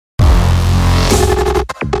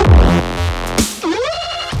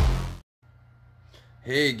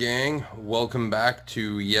Hey gang, welcome back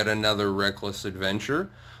to yet another reckless adventure.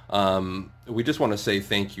 We just want to say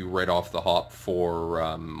thank you right off the hop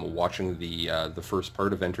for watching the first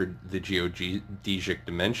part of Enter the Geodesic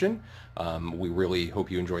Dimension. We really hope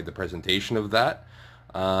you enjoyed the presentation of that.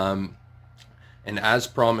 And as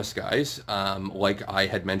promised, guys, like I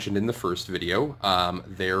had mentioned in the first video,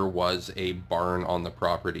 there was a barn on the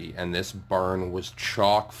property, and this barn was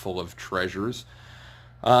chock full of treasures.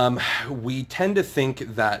 We tend to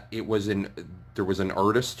think that there was an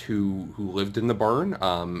artist who lived in the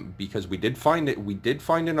barn, because we did find it. We did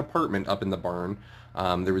find an apartment up in the barn.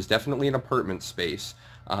 There was definitely an apartment space,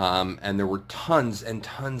 and there were tons and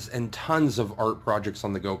tons and tons of art projects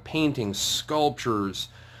on the go, paintings, sculptures,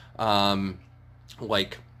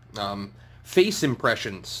 like face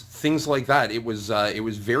impressions, things like that. It was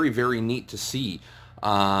very, very neat to see. We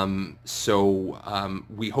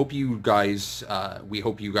hope you guys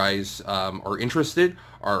are interested,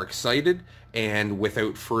 are excited, and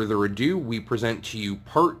without further ado, we present to you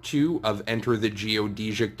part 2 of Enter the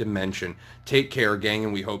Geodesic Dimension. Take care, gang,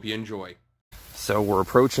 and we hope you enjoy. So we're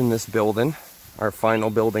approaching this building, our final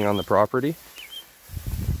building on the property.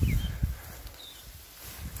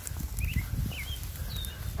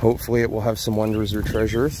 Hopefully it will have some wonders or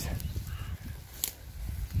treasures.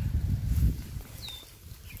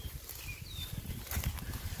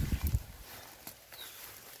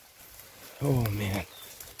 Oh man.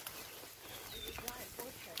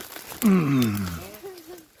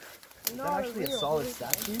 Is that actually a solid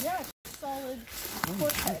statue? Yeah, solid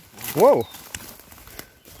portrait. Whoa.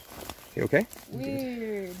 You okay?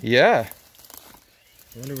 Weird. Yeah.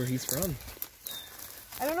 I wonder where he's from.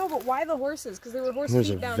 I don't know, but why the horses? Because there were horse There's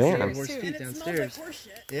feet a downstairs van. Horse too. feet downstairs. Like horse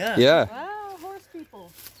shit. Yeah. Yeah. Wow, horse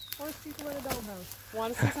people. Horse people in a dollhouse.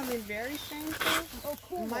 Want to see something very strange though? Oh,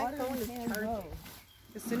 cool. My Water phone and is hand charging. bow.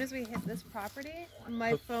 As soon as we hit this property,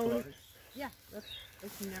 my phone. Yeah,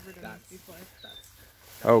 it's never done this before.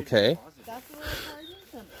 Okay. That's a little charging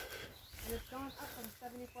symbol. And it's gone up from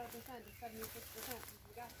 74% to 76%.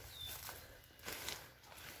 We got this.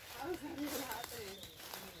 How is that even happening?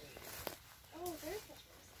 Oh, there's the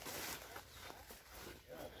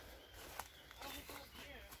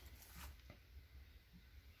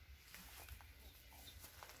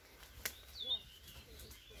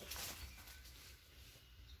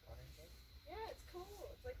Yeah, it's cool.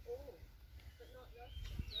 It's like old, but not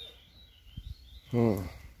rusty.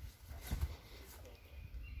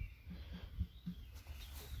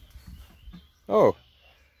 Oh.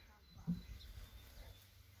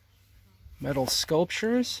 Metal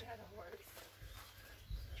sculptures.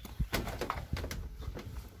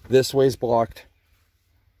 This way's blocked.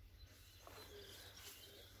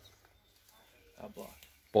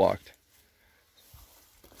 Blocked.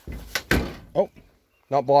 Oh,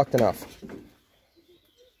 not blocked enough.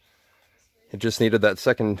 It just needed that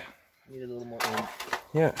second. Needed a little more room.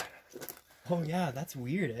 Yeah. Oh yeah, that's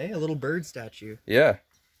weird, eh? A little bird statue. Yeah.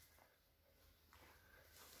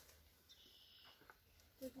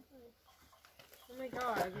 Oh my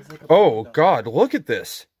god, he's Oh God, look at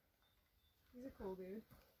this. a cool dude.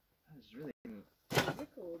 That is really neat. He's a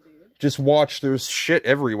cool dude. Just watch, there's shit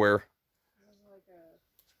everywhere. Like a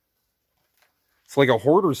It's like a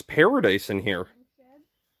hoarder's paradise in here. shed.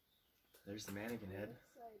 There's the mannequin head.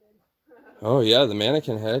 Oh yeah, the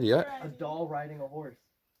mannequin head, yeah. A doll riding a horse.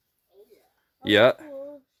 Yeah.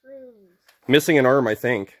 Cool shrooms. Missing an arm, I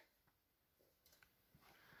think.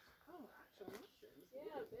 Oh, actual mushrooms.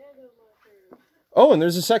 Yeah, bando mushrooms. Oh, and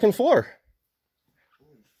there's a second floor.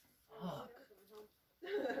 Fuck.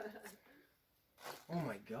 Oh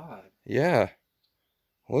my god. Yeah.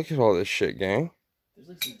 Look at all this shit, gang. There's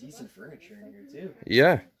like some decent furniture in here too.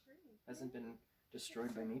 Yeah. Hasn't been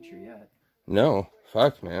destroyed by nature yet. No.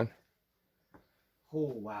 Fuck, man.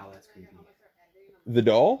 Oh wow, that's creepy. The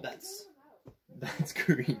doll? That's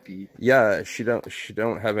creepy. Yeah, she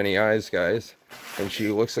don't have any eyes, guys. And she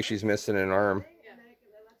looks like she's missing an arm.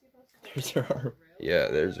 There's her arm. Yeah,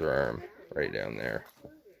 there's her arm. Right down there.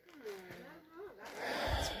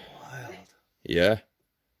 That's wild. Yeah.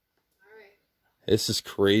 This is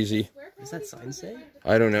crazy. What does that sign say?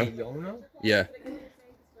 I don't know. Yono? Yeah.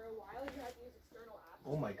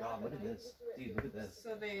 Oh my god, look at this. Dude, look at this.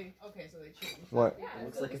 So they changed. What? It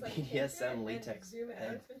looks like a BDSM latex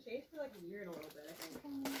head. It's been changed for like a year and a little bit, I think.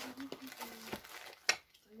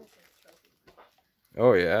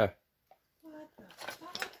 Oh, yeah.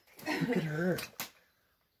 Look at her.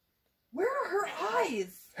 Where are her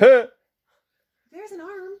eyes? Huh. There's an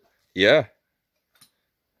arm. Yeah.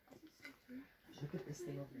 Look at this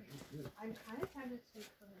thing over here. I'm kind of tempted to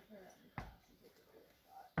put her hair out.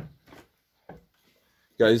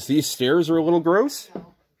 Guys, these stairs are a little gross.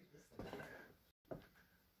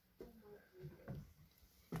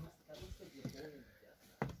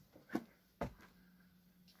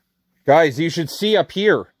 Guys, you should see up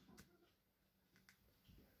here.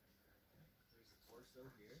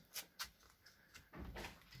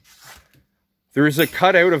 There's a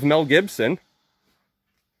cutout of Mel Gibson.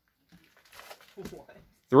 What?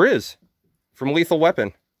 There is. From Lethal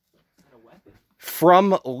Weapon.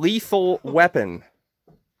 From Lethal Weapon.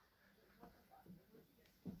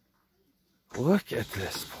 Look at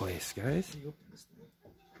this place, guys. You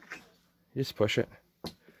just push it.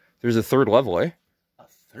 There's a third level, eh? A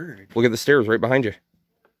third? Look at the stairs right behind you.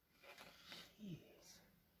 Jeez.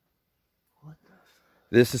 What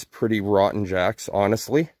the? This is pretty rotten, Jax,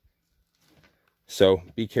 honestly. So,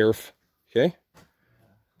 be careful, okay?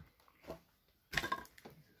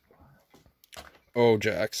 Oh,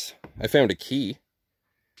 Jax. I found a key.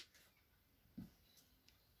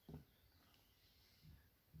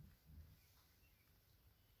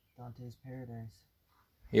 Dante's Paradise.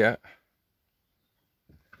 Yeah.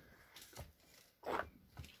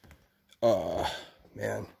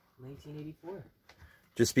 Man. 1984.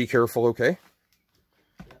 Just be careful, okay?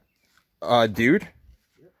 Yep. Dude?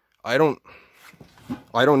 Yep. I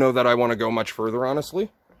don't know that I want to go much further,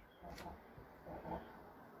 honestly.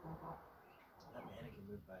 That mannequin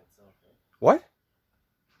moved by itself, right? What?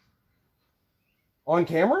 On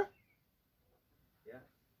camera? Yeah.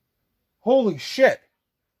 Holy shit.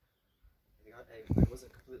 I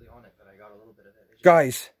wasn't completely on it, but I got a little bit of it.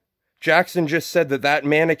 Guys, Jackson just said that that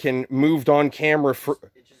mannequin moved on camera for...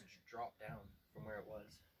 It just dropped down from where it was.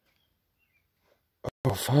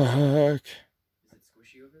 Oh, fuck. Is it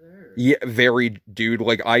squishy over there? Or? Yeah, very, dude.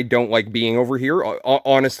 Like, I don't like being over here.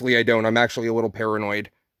 Honestly, I don't. I'm actually a little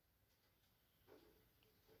paranoid.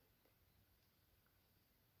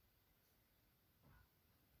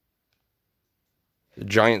 The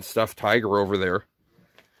giant stuffed tiger over there.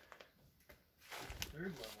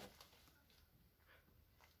 Third level.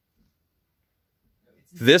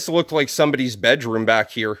 No, This looked like somebody's bedroom back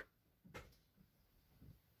here. it's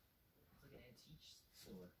like an antique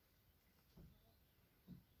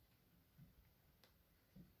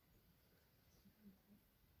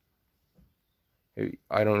store.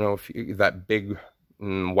 I don't know if that big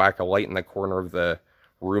whack of light in the corner of the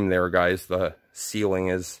room there, guys. The ceiling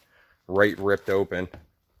is right ripped open.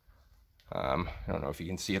 I don't know if you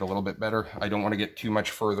can see it a little bit better. I don't want to get too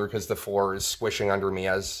much further because the floor is squishing under me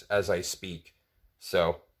as I speak.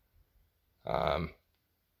 So, I'm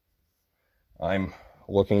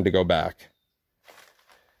looking to go back.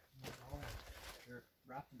 They're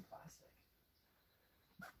wrapped in plastic.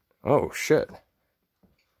 Oh, shit.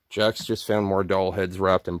 Jax just found more doll heads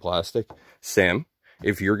wrapped in plastic. Sam,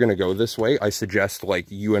 if you're going to go this way, I suggest,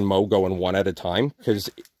 like, you and Mo going one at a time,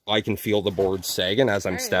 because I can feel the board sagging as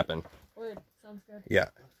I'm stepping. Word. Sounds good. Yeah.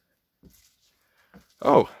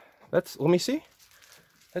 Oh, let me see.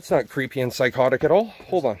 That's not creepy and psychotic at all.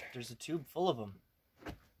 Hold on. There's a tube full of them.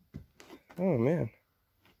 Oh, man.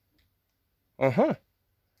 Uh-huh.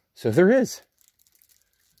 So there is.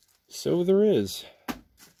 So there is.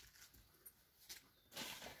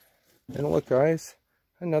 And look, guys,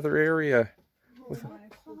 another area. With...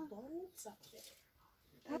 Loads of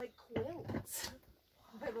it. Like quilts.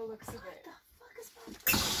 By the looks of it. What the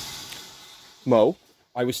fuck is Mo,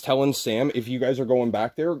 I was telling Sam, if you guys are going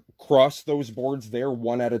back there, cross those boards there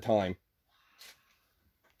one at a time.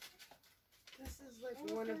 This is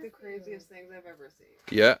like one of the craziest things I've ever seen.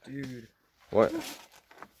 Yeah. Dude. What?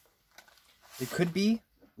 It could be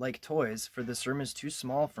like toys, for this room is too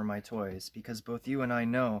small for my toys, because both you and I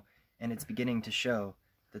know, and it's beginning to show,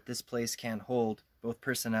 that this place can't hold both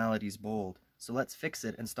personalities bold. So let's fix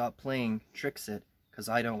it and stop playing tricks it, because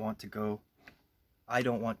I don't want to go. I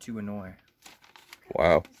don't want to annoy.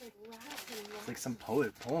 Wow. It's like some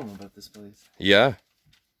poem about this place. Yeah.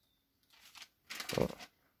 Oh,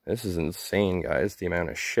 this is insane, guys. The amount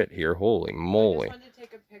of shit here. Holy moly. I just wanted to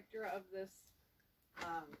take a picture of this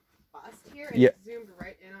bust here and Yeah. it zoomed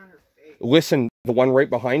right in on her face. Listen, the one right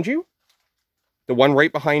behind you? The one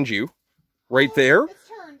right behind you? Right there? It's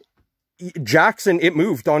turned. Jackson, it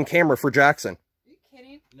moved on camera for Jackson. Are you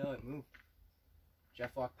kidding? No, it moved.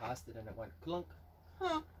 Jeff walked past it and it went clunk.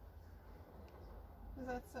 Huh. Is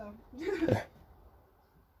that so?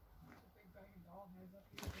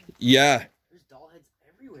 Yeah. There's doll heads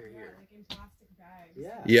everywhere here. Like in plastic bags.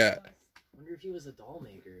 Yeah. Yeah. I wonder if he was a doll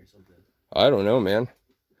maker or something. I don't know, man.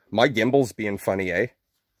 My gimbal's being funny, eh?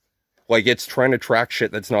 Like, it's trying to track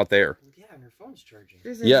shit that's not there. Yeah, and her phone's charging.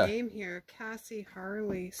 There's a Yeah. name here. Cassie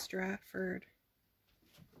Harley Stratford.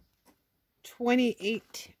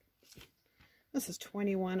 28. This is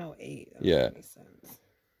 2108. That Yeah. makes any sense.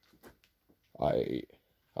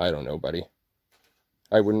 I don't know, buddy.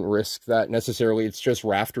 I wouldn't risk that necessarily. It's just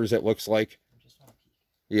rafters, it looks like.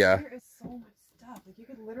 Yeah. There is so much stuff. Like, you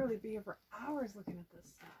could literally be here for hours looking at this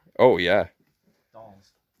stuff. Oh, yeah.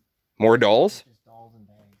 Dolls. More dolls? Just dolls and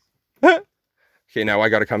bags. Okay, now I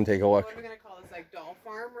gotta come take a look. What are we going to call this? Like, doll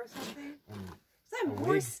farm or something? Is a that more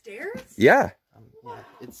wig. stairs? Yeah. Yeah,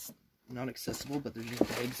 it's not accessible, but there's just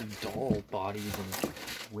bags of doll bodies and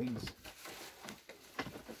wigs.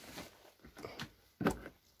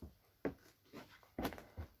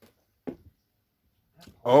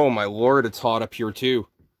 Oh, my lord, it's hot up here, too.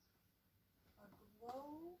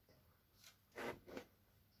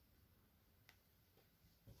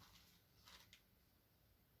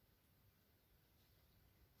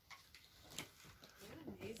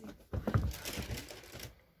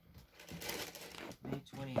 May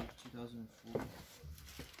 20, 2004.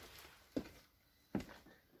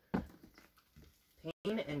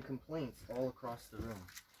 Pain and complaints all across the room.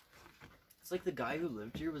 It's like the guy who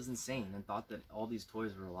lived here was insane and thought that all these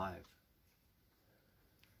toys were alive.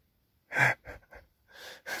 That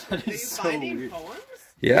Are you is so finding weird. poems?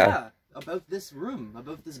 Yeah. About this room,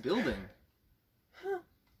 about this building. Huh.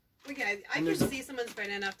 Okay, I And can there's a- see someone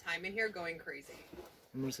spending enough time in here going crazy.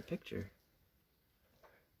 And there's a picture.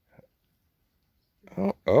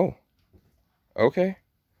 Oh. Okay.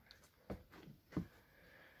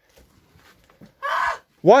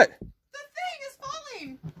 What? The thing is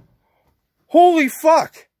falling! Holy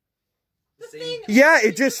fuck! The Same- thing! Yeah,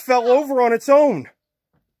 it just fell over on its own.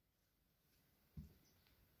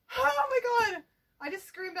 Oh my god! I just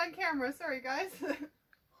screamed on camera. Sorry, guys.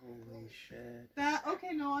 Holy shit.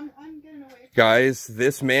 Okay, no, I'm getting away. Guys,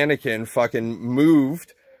 this mannequin fucking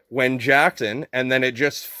moved when Jackson, and then it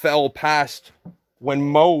just fell past when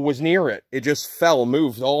Mo was near it. It just fell,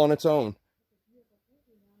 moved all on its own.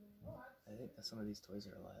 I think that some of these toys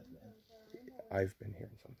are alive, man. I've been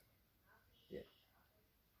hearing something.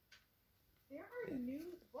 There are new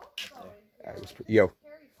books though. Yo,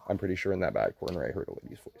 I'm pretty sure in that back corner I heard a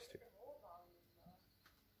lady's voice too.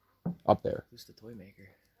 Up there. Who's the toy maker?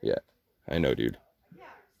 Yeah, I know, dude.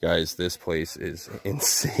 Guys, this place is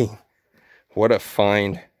insane. What a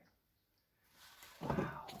find.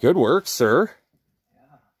 Good work, sir.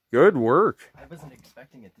 Yeah. Good work. I wasn't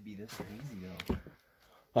expecting it to be this crazy, though.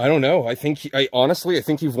 I don't know. Honestly, I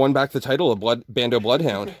think you've won back the title of Bando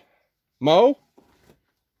Bloodhound. Mo?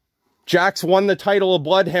 Jack's won the title of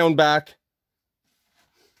Bloodhound back.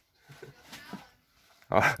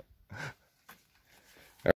 All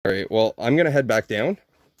right, well, I'm going to head back down.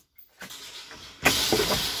 These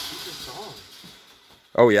are songs.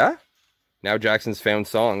 Oh, yeah? Now Jackson's found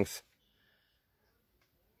songs.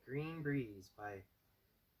 Green Breeze by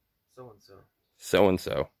so-and-so.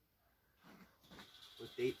 So-and-so.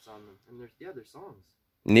 With dates on them. And there's songs.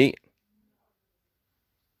 Neat.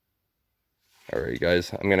 All right,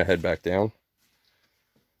 guys, I'm going to head back down.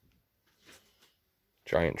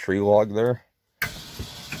 Giant tree log there.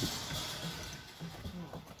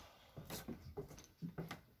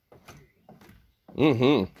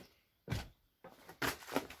 Mm-hmm.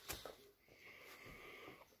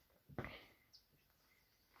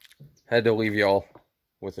 Had to leave y'all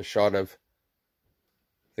with a shot of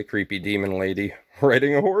the creepy demon lady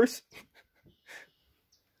riding a horse.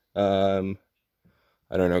 I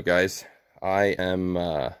don't know, guys. I'm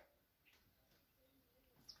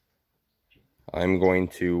going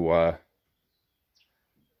to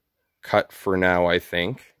cut for now, I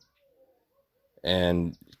think,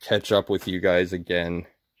 and catch up with you guys again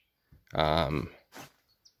at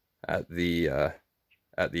the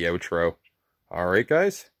outro. All right,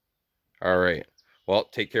 guys. All right. Well,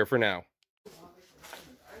 take care for now.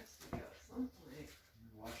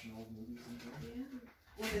 Watching old movies in here.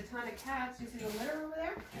 With a ton of cats, you see the litter over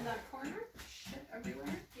there in that corner? Shit everywhere.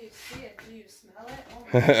 Do you see it? Do you smell it? Oh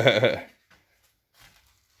my god. You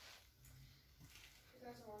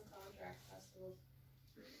guys are on contract festivals.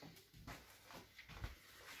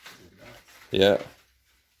 Yeah.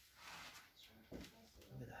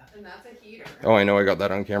 And that's a heater. Oh, I know. I got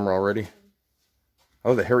that on camera already.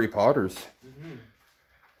 Oh, the Harry Potters. Mm-hmm.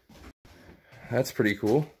 That's pretty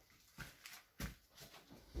cool.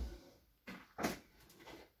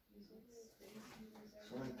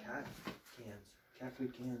 So many cat cans. Cat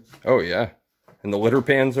food cans. Oh, yeah. And the litter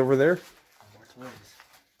pans over there. More toys.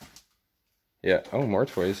 Yeah. Oh, more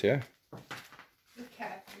toys. Yeah. The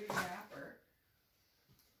cat food wrapper.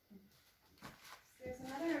 There's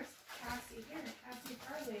another Cassie here. Cassie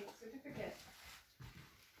Carly certificate.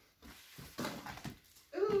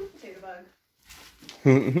 Ooh, potato bug.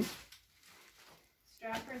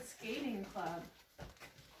 Stratford Skating Club.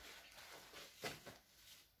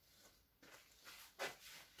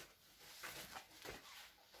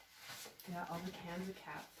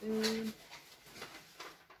 Sorry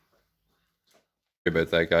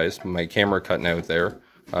about that, guys. My camera cutting out there.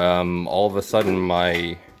 All of a sudden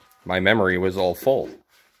my memory was all full,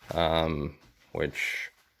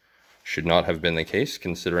 which should not have been the case,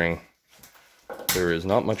 considering there is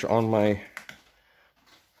not much on my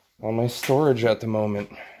storage at the moment.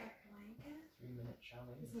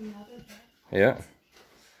 Yeah.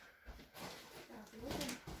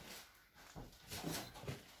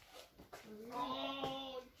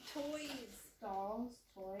 Oh, toys. Dolls,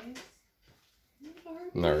 toys.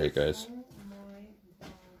 Alright, guys.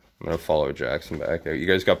 I'm gonna follow Jackson back out. You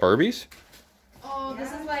guys got Barbies? Oh,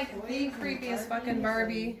 this is like the creepiest fucking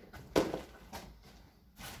Barbie.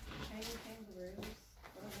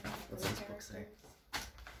 What's this book say?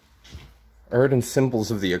 Art and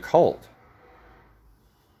symbols of the occult.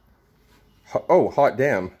 Oh, hot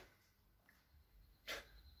damn.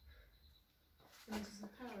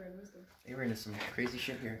 They were into some crazy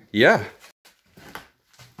shit here. Yeah.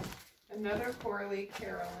 Another Corley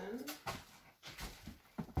Carolyn.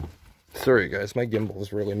 Sorry, guys. My gimbal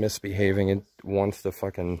is really misbehaving. It wants to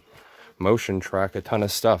fucking motion track a ton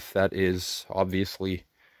of stuff. That is obviously...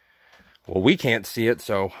 Well, we can't see it,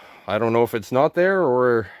 so I don't know if it's not there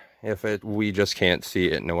or if we just can't see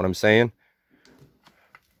it. Know what I'm saying?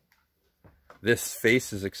 This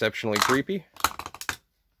face is exceptionally creepy.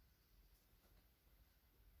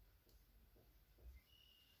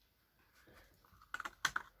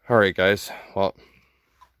 Alright, guys. Well...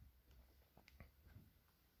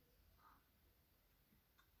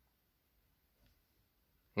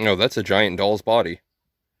 No, that's a giant doll's body.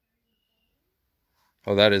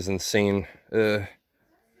 Oh, that is insane.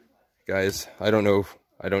 Guys, I don't know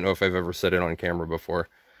if I've ever said it on camera before,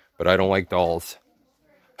 but I don't like dolls.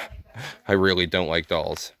 I really don't like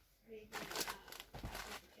dolls.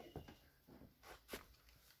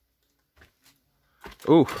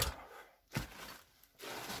 Ooh.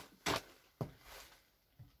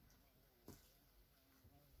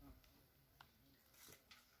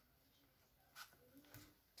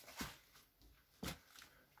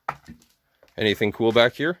 Anything cool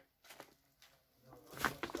back here?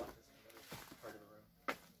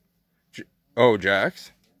 Oh,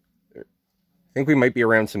 Jax? I think we might be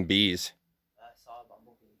around some bees. I saw a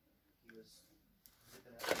bumblebee. He was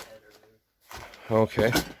zipping at his head earlier.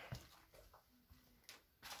 Okay.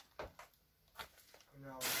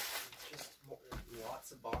 No, it's just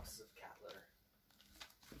lots of boxes of cat litter.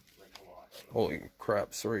 Like a lot. Holy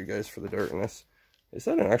crap, sorry guys for the darkness. Is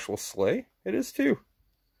that an actual sleigh? It is too.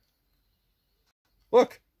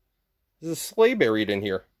 Look! There's a sleigh buried in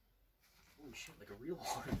here. Holy shit, like a real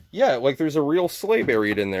one. Yeah, like there's a real sleigh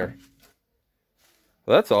buried in there.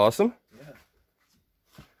 Well, that's awesome. Yeah.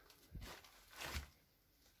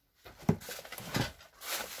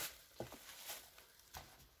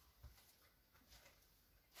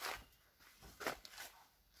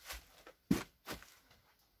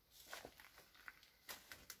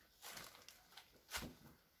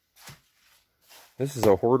 This is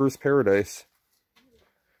a hoarder's paradise.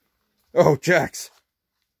 Oh, Jax!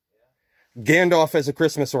 Gandalf as a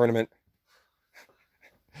Christmas ornament.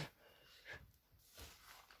 Did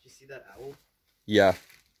you see that owl? Yeah.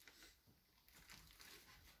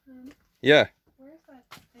 Yeah, Where's that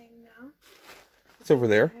thing now? it's over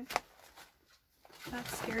there. That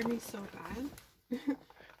scared me so bad.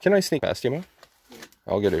 Can I sneak past you, Ma? Yeah.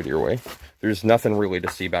 I'll get out of your way. There's nothing really to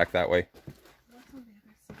see back that way. What's on the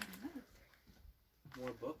other side of that?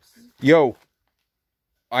 More books. Yo!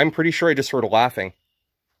 I'm pretty sure I just heard laughing.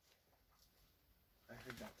 I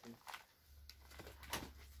heard that too.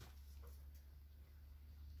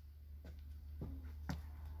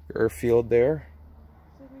 Garfield there.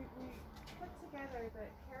 So we put together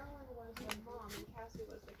that Carolyn was the mom and Cassie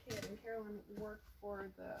was the kid, and Carolyn worked for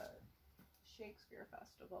the Shakespeare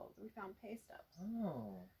Festival. We found pay stubs.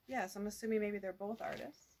 Oh. Yeah, so I'm assuming maybe they're both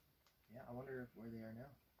artists. Yeah, I wonder where they are now.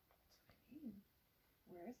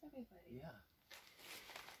 Where is everybody? Yeah.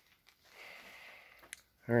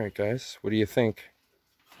 Alright, guys. What do you think?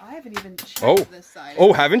 I haven't even checked Oh. this side.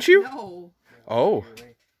 Oh, haven't you? No. Oh.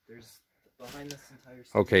 There's behind this entire.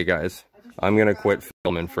 Okay, guys. I'm gonna quit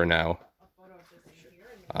filming for now.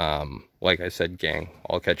 Like I said, gang,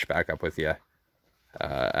 I'll catch back up with you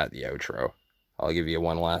at the outro. I'll give you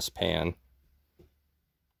one last pan.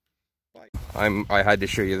 I had to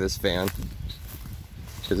show you this van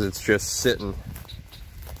because it's just sitting.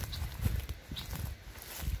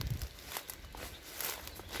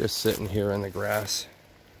 Just sitting here in the grass.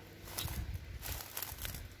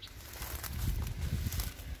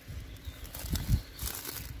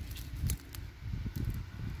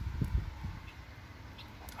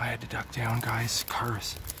 I had to duck down, guys.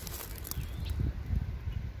 Cars.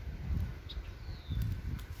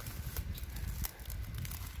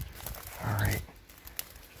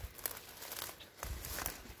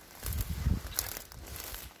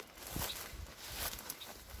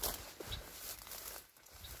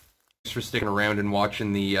 for sticking around and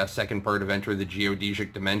watching the second part of Enter the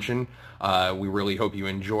Geodesic Dimension. We really hope you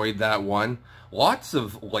enjoyed that one. Lots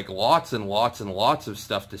and lots of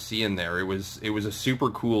stuff to see in there. It was a super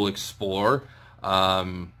cool explore.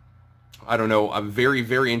 I don't know, I'm very,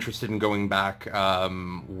 very interested in going back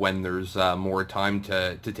when there's more time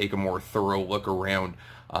to take a more thorough look around.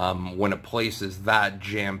 When a place is that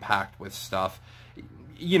jam-packed with stuff,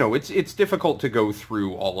 you know, it's difficult to go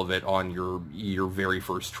through all of it on your very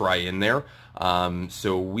first try in there.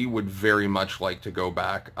 So we would very much like to go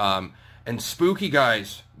back. And spooky,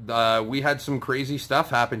 guys, we had some crazy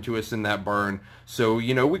stuff happen to us in that barn. So,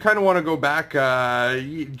 you know, we kind of want to go back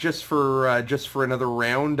just for another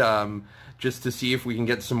round, just to see if we can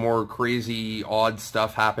get some more crazy, odd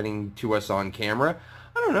stuff happening to us on camera.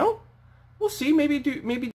 I don't know. We'll see. Maybe do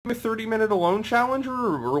a 30-minute alone challenge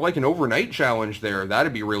or like an overnight challenge there.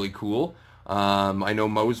 That'd be really cool. I know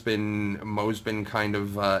Mo's been kind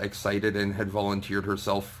of excited and had volunteered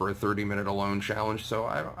herself for a 30-minute alone challenge. So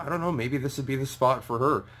I don't know. Maybe this would be the spot for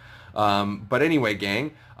her. But anyway,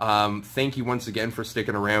 gang, thank you once again for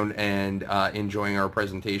sticking around and enjoying our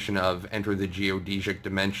presentation of Enter the Geodesic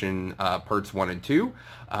Dimension parts 1 and 2.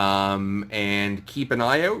 And keep an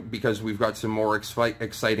eye out because we've got some more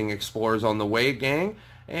exciting explores on the way, gang.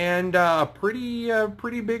 And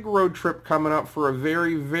pretty big road trip coming up for a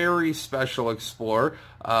very, very special explore.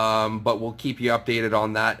 But we'll keep you updated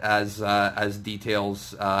on that as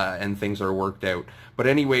details and things are worked out. But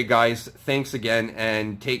anyway, guys, thanks again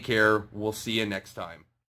and take care. We'll see you next time.